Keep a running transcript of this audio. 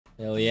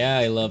Hell yeah,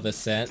 I love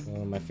Ascent.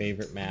 One of my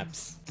favorite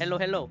maps. Hello.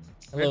 Hello,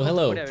 welcome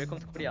hello. To Korea. Welcome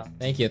to Korea.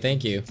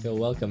 Thank you. Feel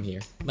welcome here.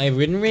 My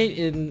win rate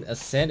in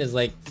Ascent is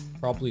like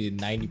probably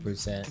 90%,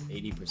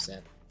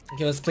 80%.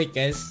 Okay, let's click,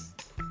 guys.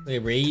 Play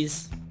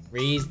Raze,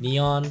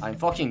 Neon. I'm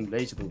fucking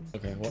rage dude.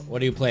 Okay, what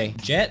do you play?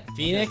 Jet?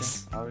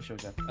 Phoenix? Okay. I will show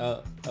Jet.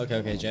 Oh,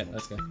 okay, Jet.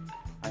 Let's go.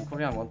 I'm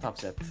Korean one top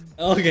Jet.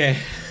 Okay.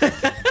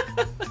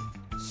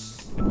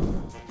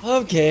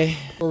 Okay.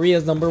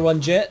 Korea's #1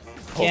 Jet.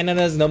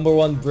 Canada's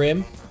 #1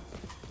 Brim.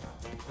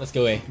 Let's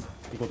go A.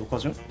 이거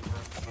녹화죠?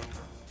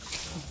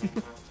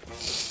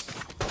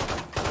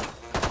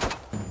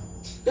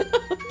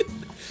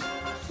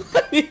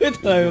 아니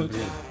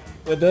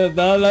왜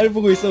날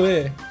보고 있어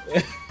왜?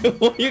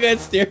 Why you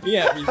guys staring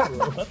at me for?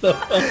 What the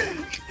fuck?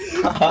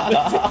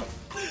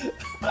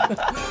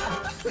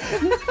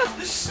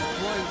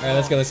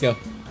 Alright, let's go.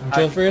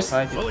 Kill first.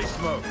 Fully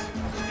smoked.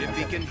 Stim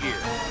beacon here.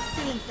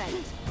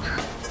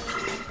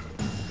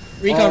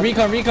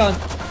 Recon.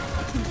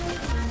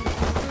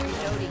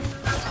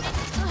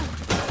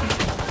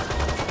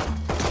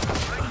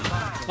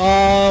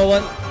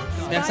 One.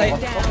 Left side.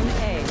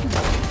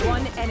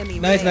 One enemy.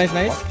 Nice.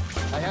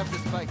 I have the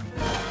spike.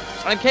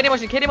 I'm 캐리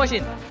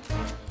머신.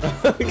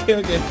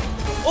 Okay.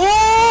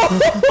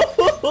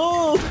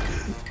 Oh!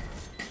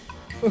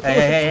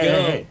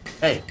 Hey.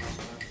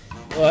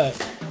 What?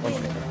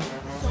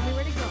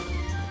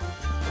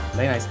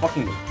 Lena is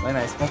fucking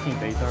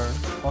data.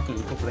 Fucking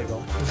eco player.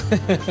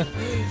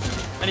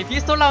 아니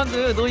피스톨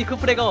라운드 노 이크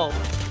프레거.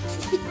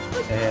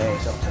 Hey,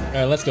 shut up.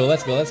 Alright, let's go.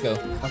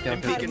 Okay.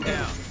 Beacon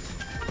down.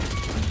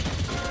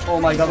 Oh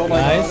my god.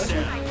 Nice.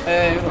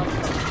 Hey,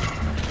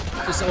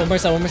 Just one more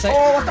side.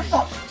 oh, what the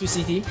fuck? 2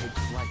 CT.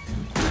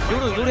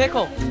 요루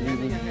해커.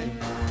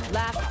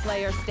 Last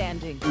player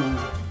standing.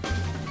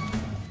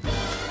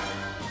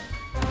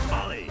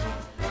 Molly.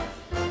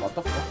 What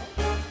the fuck?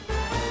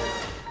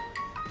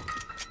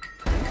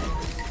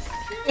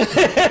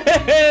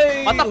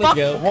 Hey, What the let's fuck?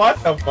 go. What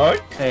the fuck?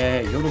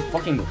 Hey, you look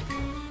fucking good.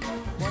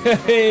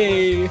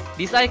 Hey.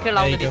 리사이클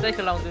There you go.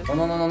 라운드.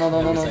 No.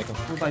 Recycle.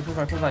 Full buy.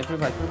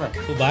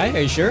 Full buy? Are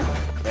you sure?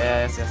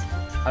 Yes.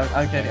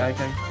 I carry.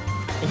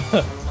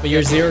 But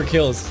you're 0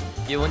 kills.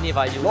 You only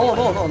buy.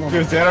 No.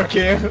 You zero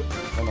kill.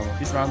 No.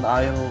 This round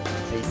I'll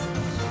ace.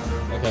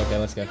 Okay,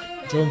 let's go.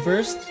 Drone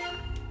first.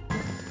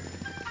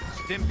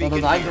 Stim No,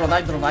 beacon I here.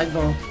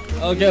 draw.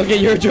 Okay,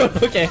 you're a drone.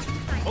 Okay.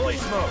 Fully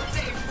smoked.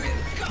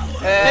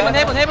 헤븐.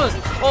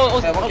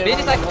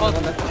 메디 사이클.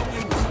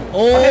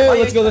 Oh,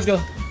 let's go.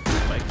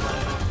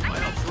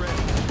 Final thread.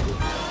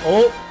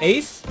 Oh,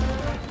 ace.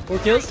 4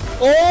 kills.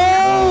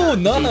 Oh,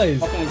 nice.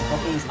 Fucking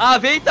easy. 아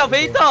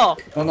베이터.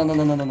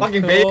 No.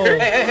 Fucking Baker.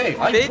 Hey,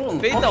 I Bait- drawn.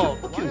 baito.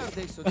 Fuck you.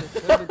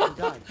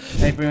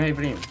 Hey,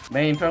 Brim.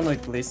 Main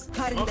paranoid, please.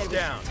 Smoke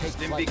down.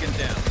 Stim beacon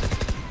down.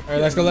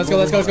 Alright, let's go. Right up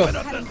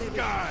the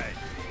sky.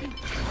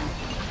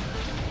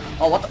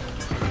 Oh, what the?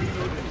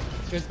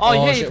 어 Oh,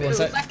 이게 shit, one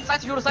side.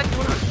 사이트 요루.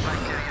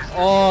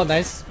 Oh,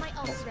 nice.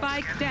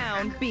 Spike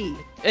down B.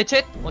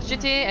 챗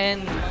CT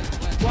and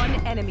One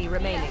enemy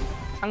remaining.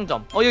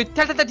 상점. 여기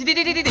탈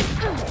디디디디디.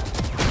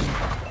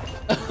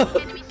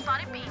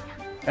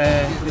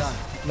 Hey, please.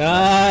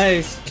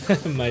 Nice.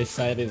 My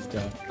side is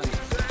gone.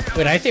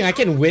 Wait, I think I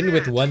can win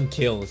with 1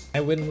 kill. I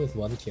win with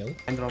 1 kill.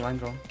 Line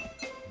draw.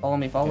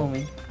 Follow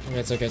me. Okay,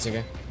 it's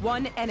okay.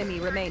 One enemy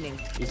remaining.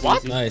 Easy, What?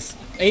 easy. Nice.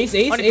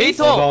 Ace. 아니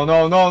베이터.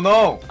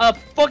 No. 아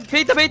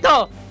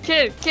베이터.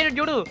 킬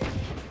요루.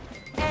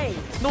 A.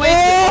 노 에이스.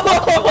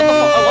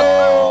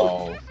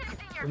 Oh.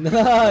 Oh,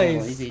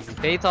 Nice. easy.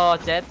 베이터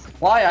젯.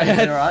 Why are you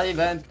there? I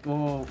went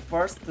go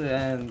first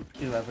and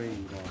kill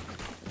everyone.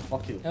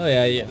 Fuck you. Oh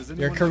yeah.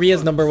 You're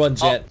Korea's #1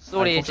 Jet.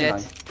 쏘리 I'm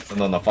젯.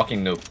 fucking No,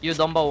 fucking noob. You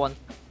number 1.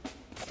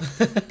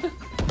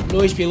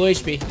 Low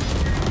HP.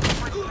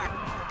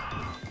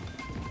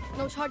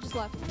 No charges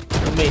left.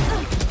 Main.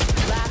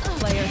 Last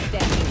player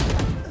standing.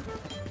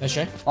 Nice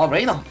try. Oh,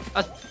 Reina.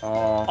 아,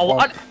 Oh,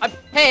 fuck.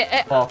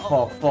 hey,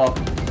 Fuck.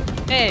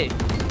 hey,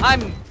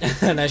 I'm.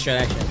 Nice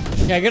try.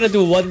 Okay, I gotta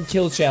do 1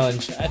 kill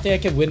challenge. I think I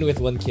can win with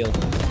 1 kill.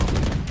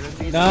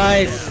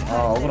 Nice.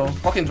 Oh, bro.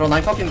 Fucking draw.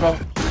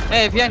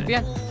 Hey, 비안.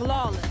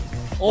 Flawless.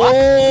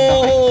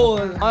 Oh.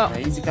 아,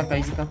 Easy 깎아.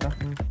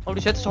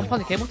 우리 제트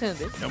전판에 개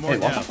못했는데. No more Hey,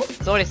 what the down.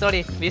 fuck?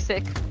 Sorry,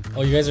 mistake.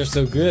 Oh, you guys are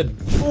so good.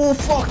 Oh,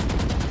 fuck.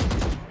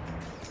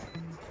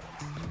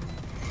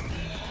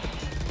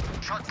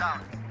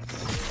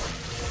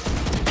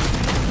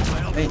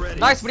 Hey.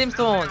 Nice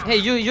brimstone. Hey,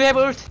 you have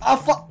ult. Ah,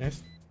 fuck.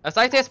 Nice. 아,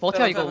 사이트에서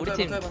버텨 이거 우리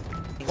팀.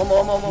 One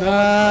more.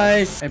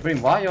 Nice. Hey,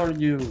 Brim, why are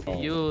you?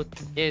 You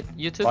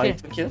two Why kill.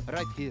 to kill?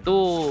 Right here.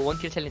 Do 1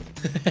 kill challenge.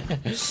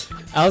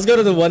 I was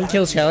gonna do 1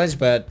 kill challenge,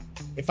 but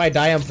if I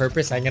die on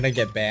purpose, I'm gonna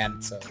get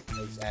banned. So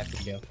I have to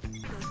kill.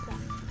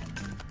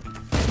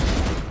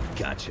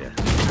 Gotcha.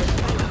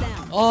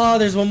 Oh,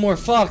 there's one more.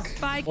 Fuck.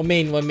 Spike. One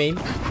main.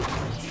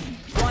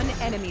 One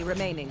enemy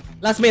remaining.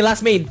 Last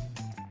main.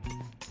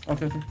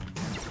 Okay.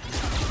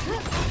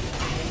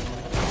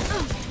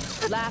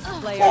 Last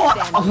player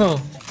standing.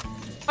 Oh.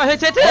 아,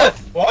 제트.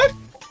 What?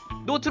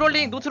 노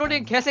트롤링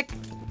개색.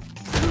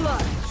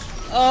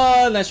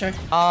 Oh, nice try.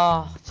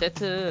 아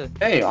제트.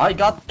 Hey, I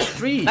got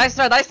 3. 나이스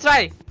트라이 나이스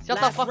트라이. Shut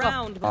the Last fuck up.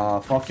 round.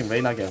 Fucking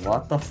Rain again.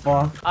 What the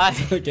fuck? 아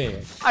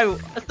Okay. 아유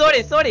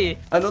sorry.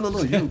 No,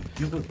 you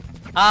good.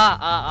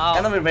 아.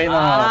 Enemy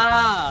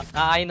Reyna.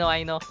 I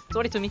know.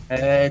 Sorry to me.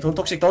 Hey, don't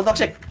talk shit.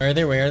 Where are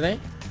they? Where are they?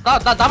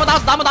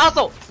 나무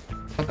나왔어.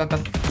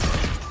 깍깍깍.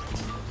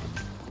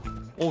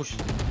 오씨.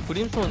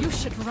 브림스톤. You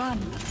should run.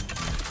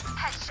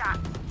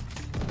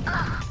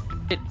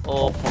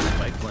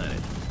 My planet.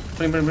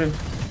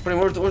 Bring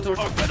ult. Open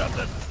up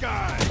the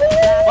sky.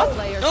 Last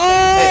player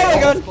Oh my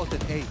god.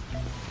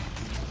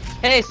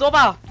 Hey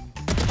소바.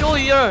 Show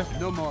your.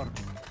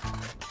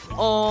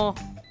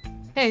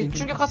 Hey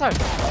충격 화살.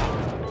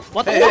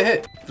 What the fuck?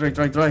 Hey.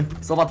 Try.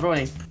 Soba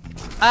throwing.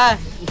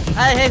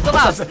 Hey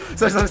소바.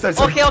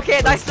 Sorry. Okay.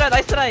 Nice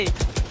try.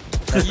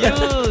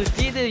 You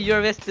did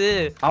your best.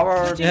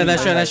 Our Yeah,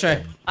 nice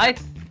try.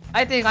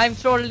 I think I'm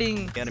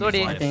trolling.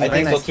 Sorry. I think I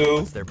think Reyna so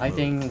is- too. I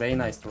think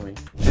Reyna is throwing.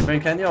 Hey, Ben,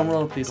 can you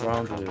unload this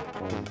round?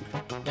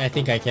 I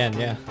think I can.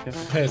 Yeah.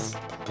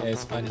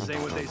 It's funny. Say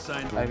what they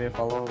signed. I will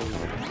follow.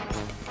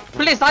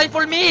 Please die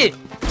for me.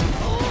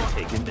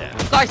 Taken down.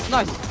 Nice.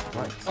 Nice.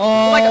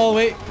 Oh my God.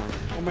 wait.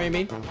 What more you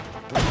mean?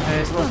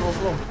 Hey, slow.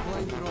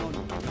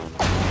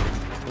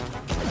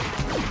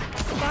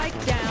 spike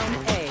down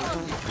A.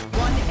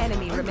 One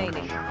enemy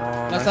remaining.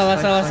 Last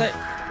side.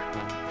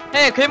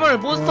 Hey 괴물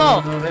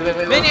몬스터.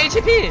 Wait. 매니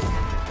HP.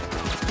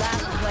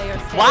 Last player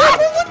standing. What?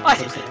 아이,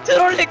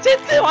 트롤링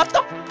제트 왔다.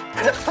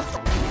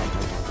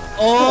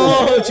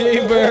 Oh,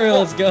 chamber.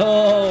 Let's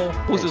go.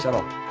 보스. Shut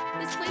up.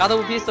 This place Shadow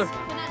is pistol. nice.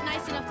 We're not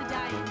nice enough to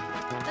die in.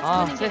 Let's 아,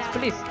 go and get 제트 out.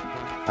 플리즈.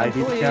 I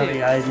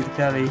did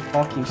carry.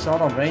 Fucking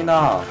shut up,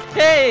 Reyna.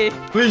 Hey.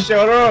 Please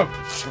shut up.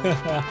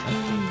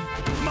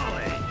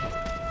 Molly.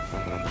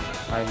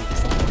 I need to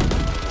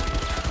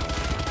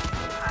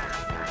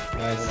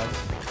Nice.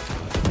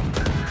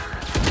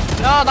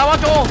 야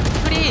나와줘.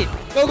 프리.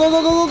 Go.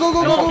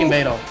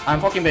 I'm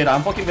fucking beta.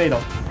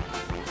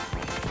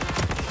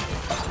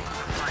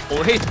 오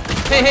헤이.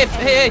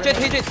 헤이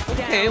제트.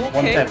 오케이.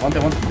 One tap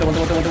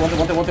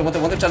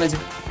challenge.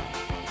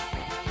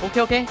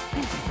 오케이.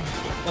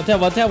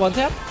 One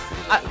tap.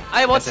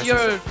 I watch Yes.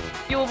 your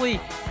POV.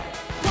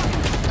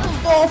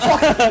 Oh fuck!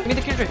 미드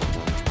킬줄.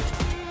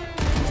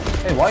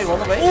 Hey, why you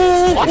run away?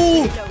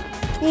 Hey,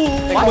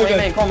 Oh my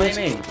god. come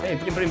aim. Hey,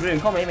 bring,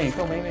 come aim.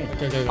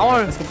 Okay.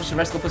 아월 Let's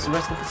go pussy.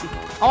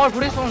 아월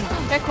브레이스톤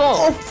해커.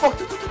 Oh fuck!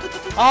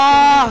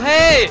 아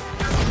헤이.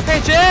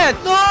 헤이 제트.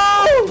 No.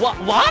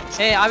 What?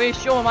 Hey, I will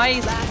show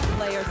my. Last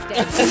player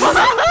standing.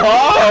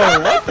 Wow,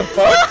 what the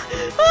fuck?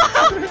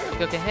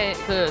 오케이 헤이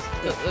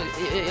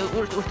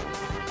울.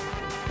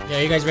 Yeah,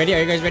 are you guys ready? Are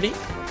you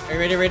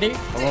ready? Go.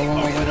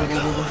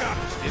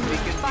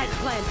 Spike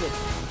planted.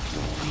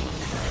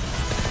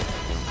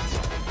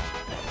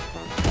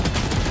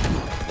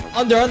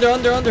 Under. Oh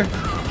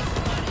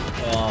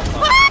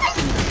fuck.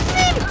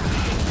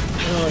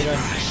 Oh my god.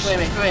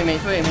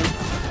 Two aiming.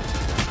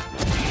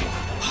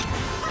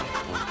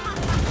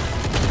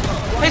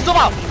 헤이 쏘봐.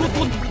 돈.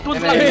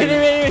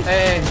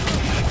 Hey.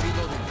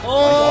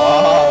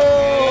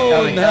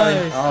 Oh,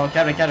 nice. Oh,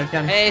 carry.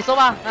 헤이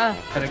쏘봐.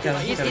 Carry.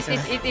 Eat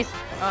this.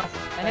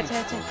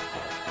 해체.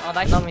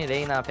 나이스. 너미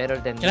레이나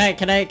better than.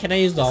 Can I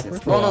use the offer?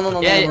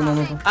 No. Yeah.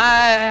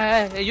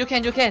 You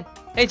can.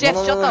 Hey, Jet,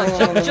 No.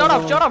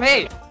 shut up,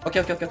 hey. Okay.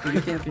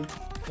 You can.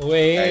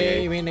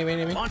 Wait.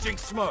 Launching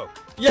smoke.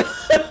 Yeah.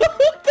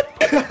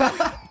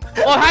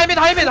 하이밋.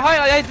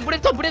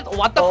 브레스톤.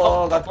 왔다.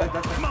 Oh, got.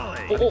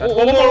 Molly.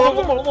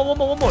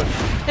 원몰.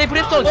 헤이,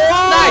 브레스톤.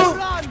 나이스.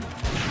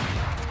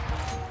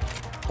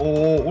 오,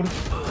 오른.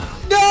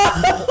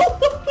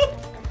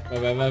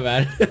 My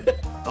bad.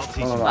 I'll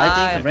teach No. you.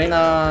 I think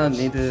Reyna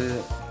need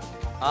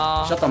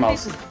shut the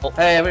mouse.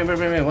 Hey, wait.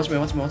 Watch me.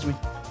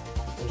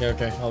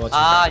 Okay. I'll watch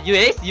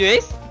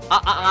US.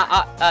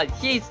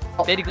 He is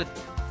very good.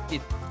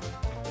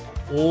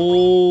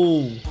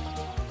 Oh.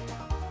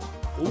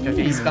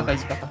 Okay. Easy kaka.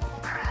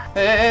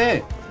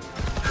 Hey.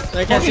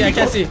 I can't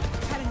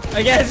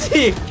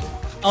see.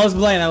 I was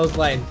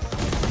blind.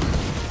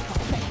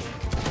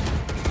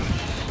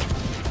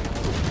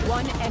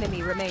 One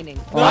enemy remaining.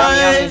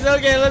 Nice.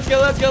 Okay, let's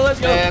go.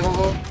 Hey,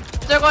 go.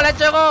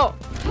 렛츠고.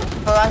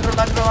 안으로.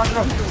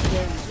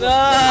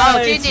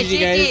 Nice. GG. GG,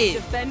 guys.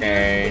 Defenders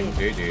win.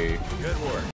 GG. Good work.